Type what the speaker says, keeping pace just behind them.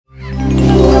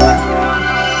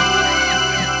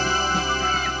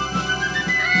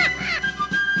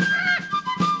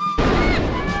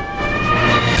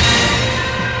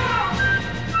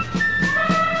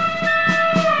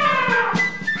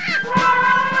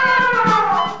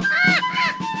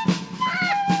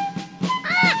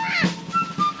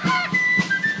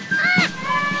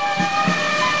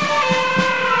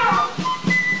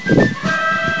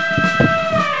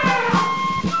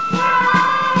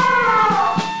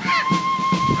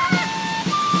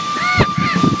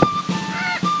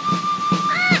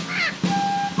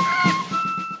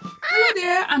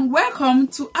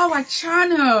to our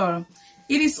channel.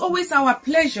 It is always our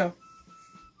pleasure.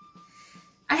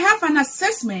 I have an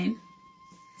assessment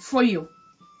for you,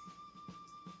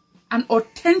 an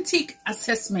authentic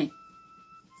assessment,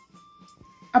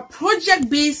 a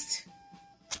project-based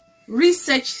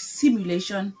research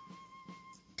simulation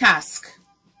task.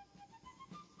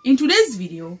 In today's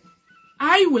video,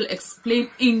 I will explain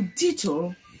in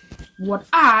detail what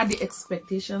are the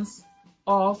expectations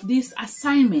of this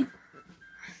assignment.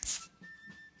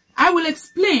 I will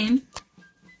explain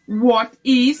what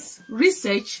is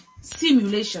research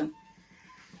simulation,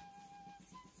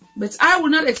 but I will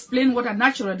not explain what are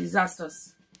natural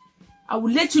disasters. I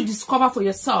will let you discover for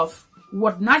yourself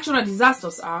what natural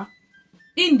disasters are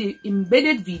in the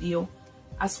embedded video,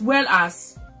 as well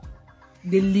as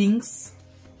the links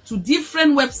to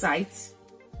different websites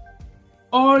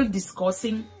all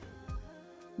discussing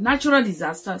natural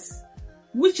disasters,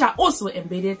 which are also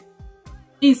embedded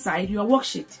inside your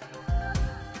worksheet.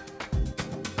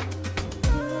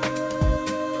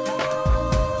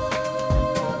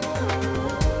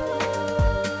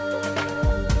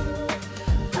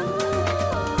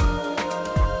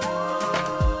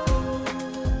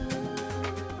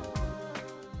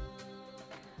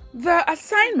 The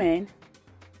assignment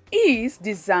is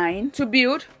designed to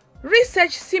build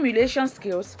research simulation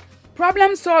skills,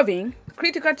 problem solving,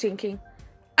 critical thinking,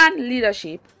 and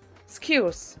leadership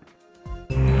skills.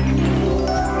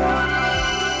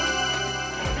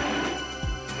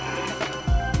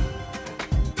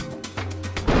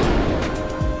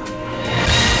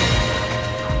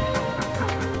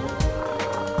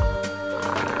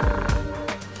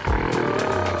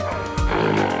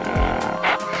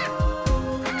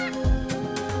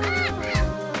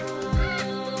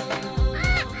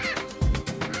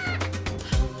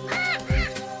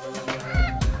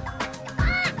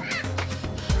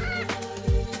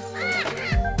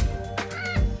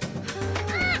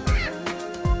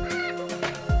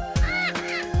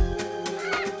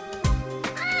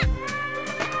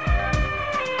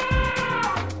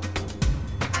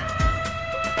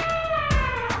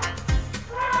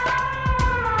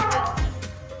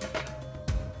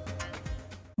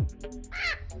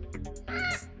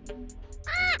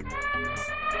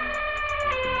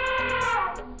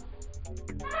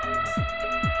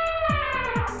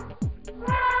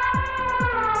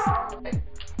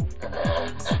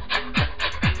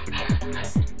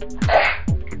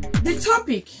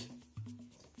 Topic: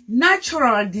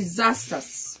 natural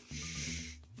disasters.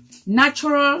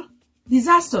 Natural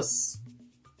disasters.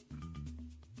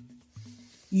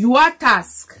 Your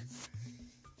task: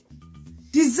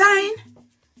 design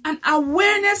an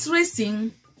awareness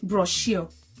raising brochure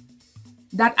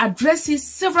that addresses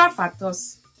several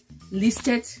factors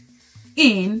listed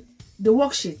in the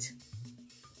worksheet.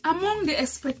 Among the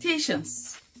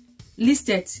expectations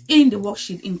listed in the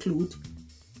worksheet include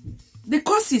the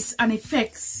causes and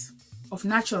effects of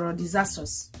natural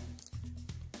disasters,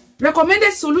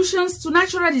 recommended solutions to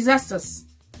natural disasters,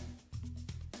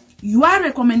 your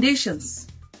recommendations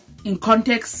in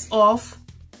context of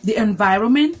the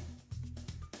environment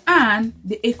and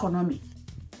the economy,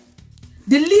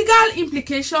 the legal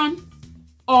implication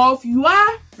of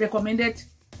your recommended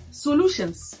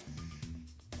solutions.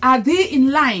 Are they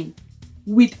in line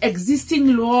with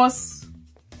existing laws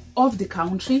of the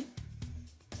country,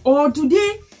 or do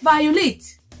they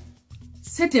violate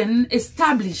certain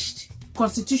established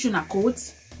constitutional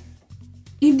codes?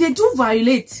 If they do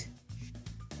violate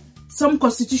some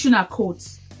constitutional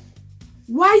codes,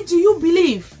 why do you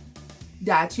believe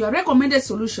that your recommended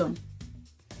solution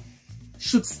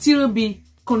should still be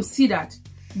considered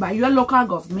by your local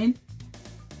government,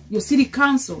 your city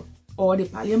council, or the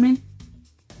parliament?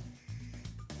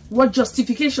 What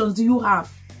justifications do you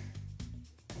have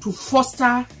to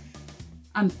foster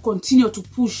and continue to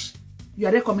push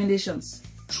your recommendations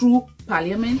through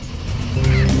parliament?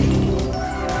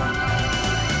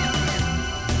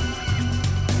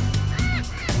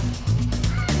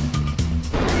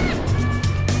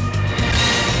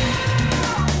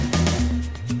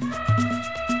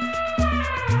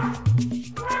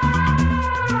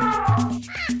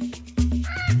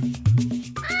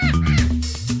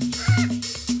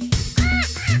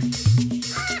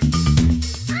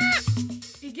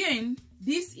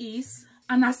 This is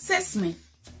an assessment,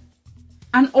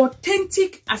 an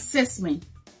authentic assessment,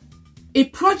 a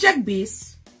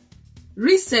project-based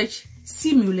research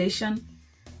simulation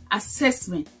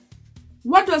assessment.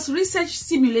 What does research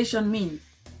simulation mean?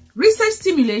 Research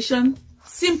simulation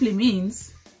simply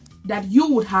means that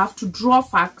you would have to draw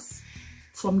facts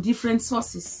from different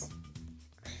sources.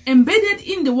 Embedded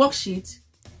in the worksheet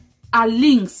are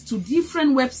links to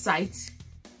different websites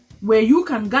where you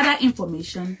can gather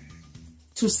information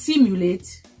to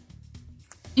simulate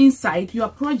inside your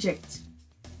project.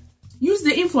 Use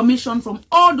the information from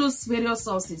all those various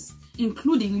sources,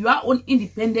 including your own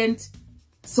independent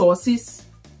sources,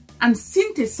 and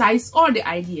synthesize all the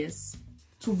ideas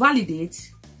to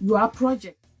validate your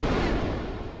project.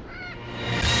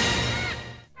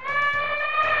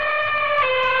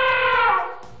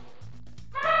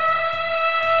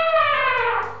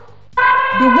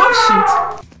 The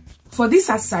worksheet for this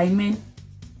assignment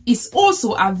is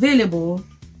also available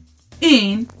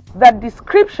in the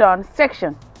description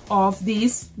section of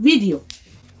this video.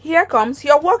 Here comes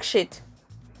your worksheet.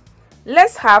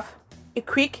 Let's have a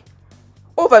quick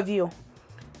overview.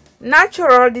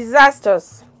 Natural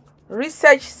disasters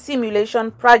research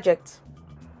simulation project.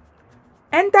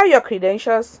 Enter your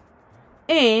credentials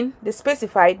in the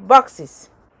specified boxes.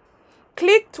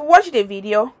 Click to watch the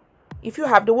video if you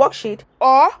have the worksheet,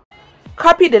 or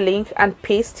copy the link and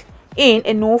paste in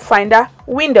a new Finder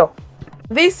window.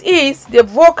 This is the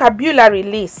vocabulary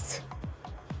list,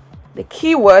 the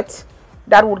keywords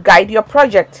that would guide your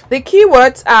project. The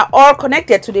keywords are all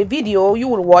connected to the video you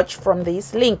will watch from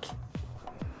this link.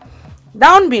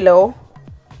 Down below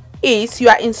is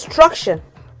your instruction.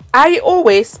 I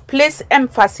always place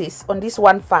emphasis on this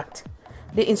one fact.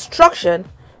 The instruction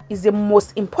is the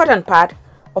most important part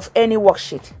of any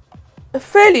worksheet. A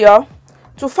failure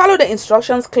to follow the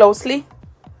instructions closely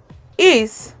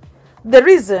is the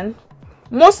reason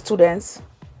most students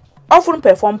often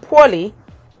perform poorly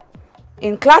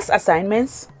in class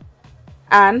assignments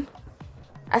and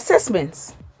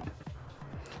assessments.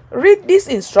 Read this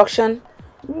instruction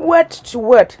word to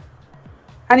word,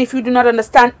 and if you do not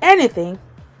understand anything,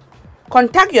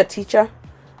 contact your teacher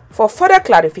for further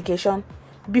clarification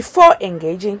before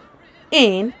engaging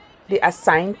in the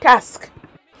assigned task.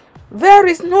 There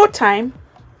is no time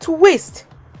to waste,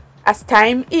 as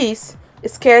time is a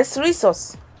scarce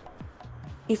resource.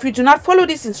 If you do not follow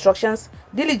these instructions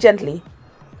diligently,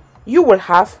 you will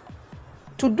have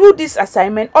to do this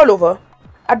assignment all over,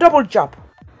 a double job.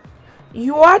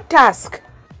 Your task: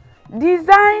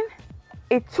 design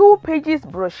a 2-page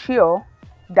brochure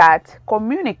that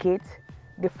communicates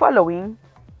the following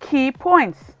key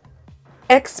points.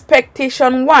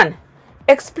 Expectation 1.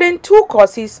 Explain 2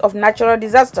 causes of natural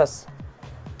disasters.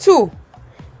 2.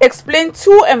 Explain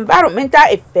 2 environmental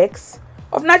effects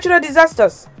of natural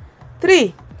disasters.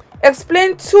 3.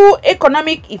 Explain 2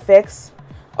 economic effects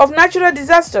of natural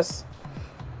disasters.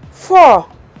 4.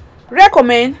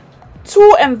 Recommend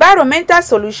 2 environmental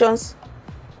solutions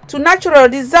to natural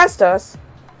disasters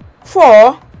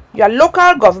for your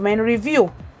local government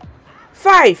review.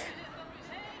 5.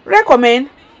 Recommend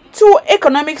 2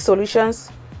 economic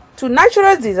solutions to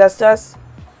natural disasters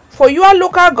for your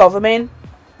local government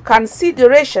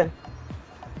consideration.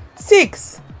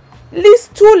 6.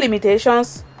 List 2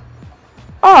 limitations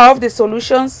of the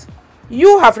solutions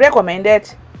you have recommended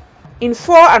in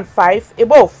 4 and 5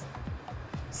 above.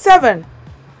 7.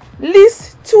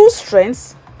 List 2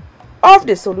 strengths of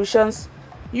the solutions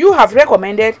you have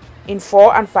recommended in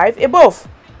 4 and 5 above.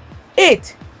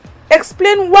 8.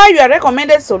 Explain why your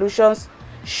recommended solutions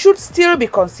should still be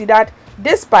considered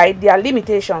despite their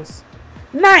limitations.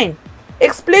 9.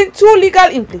 Explain 2 legal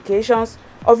implications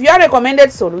of your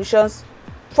recommended solutions.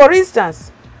 For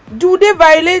instance, do they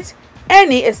violate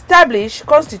any established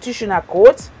constitutional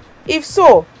codes? If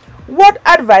so, what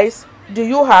advice do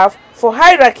you have for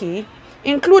hierarchy,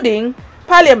 including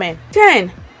parliament?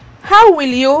 10. How will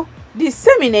you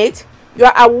disseminate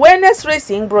your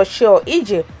awareness-raising brochure,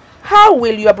 e.g., how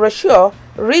will your brochure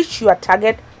reach your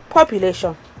target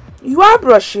population? Your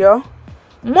brochure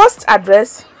must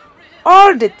address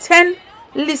all the 10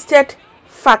 listed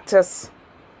factors.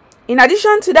 In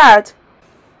addition to that,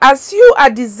 as you are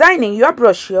designing your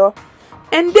brochure,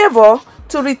 endeavor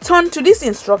to return to these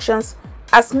instructions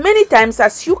as many times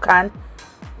as you can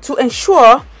to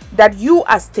ensure that you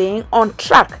are staying on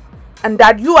track and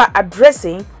that you are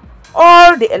addressing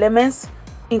all the elements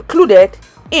included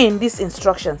in these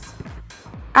instructions.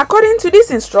 According to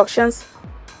these instructions,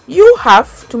 you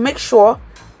have to make sure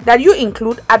that you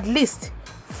include at least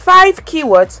 5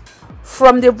 keywords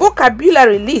from the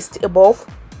vocabulary list above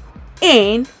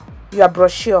in your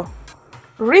brochure.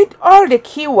 Read all the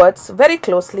keywords very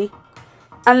closely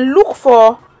and look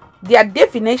for their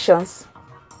definitions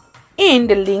in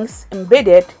the links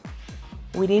embedded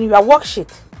within your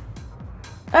worksheet.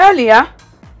 Earlier,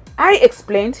 I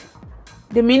explained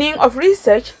the meaning of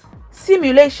research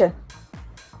simulation.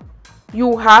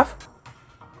 You have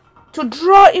to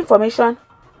draw information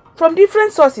from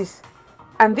different sources,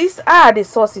 and these are the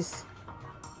sources.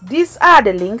 These are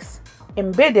the links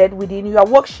embedded within your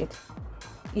worksheet.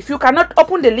 If you cannot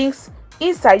open the links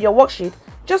inside your worksheet,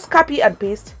 just copy and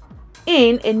paste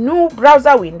in a new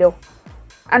browser window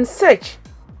and search.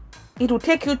 It will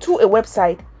take you to a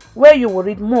website where you will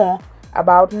read more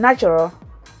about natural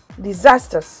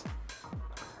disasters.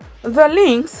 The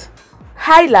links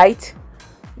highlight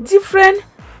different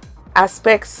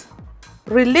aspects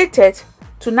related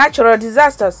to natural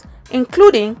disasters,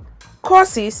 including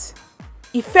causes,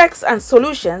 effects and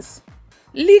solutions,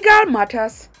 legal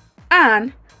matters,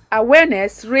 and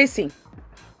awareness raising.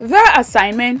 The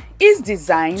assignment is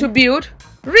designed to build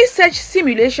research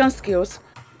simulation skills,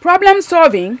 problem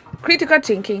solving, critical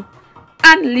thinking,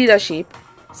 and leadership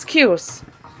skills.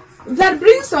 That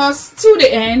brings us to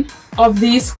the end of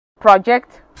this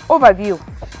project overview.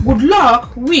 Good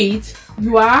luck with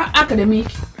your academic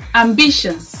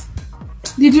ambitions.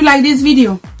 Did you like this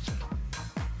video?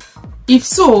 If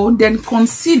so, then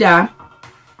consider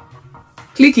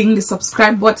clicking the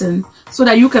subscribe button so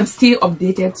that you can stay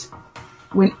updated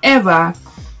whenever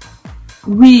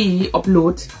we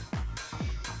upload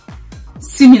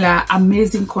similar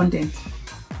amazing content.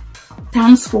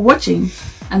 Thanks for watching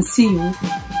and see you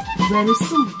very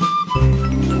soon.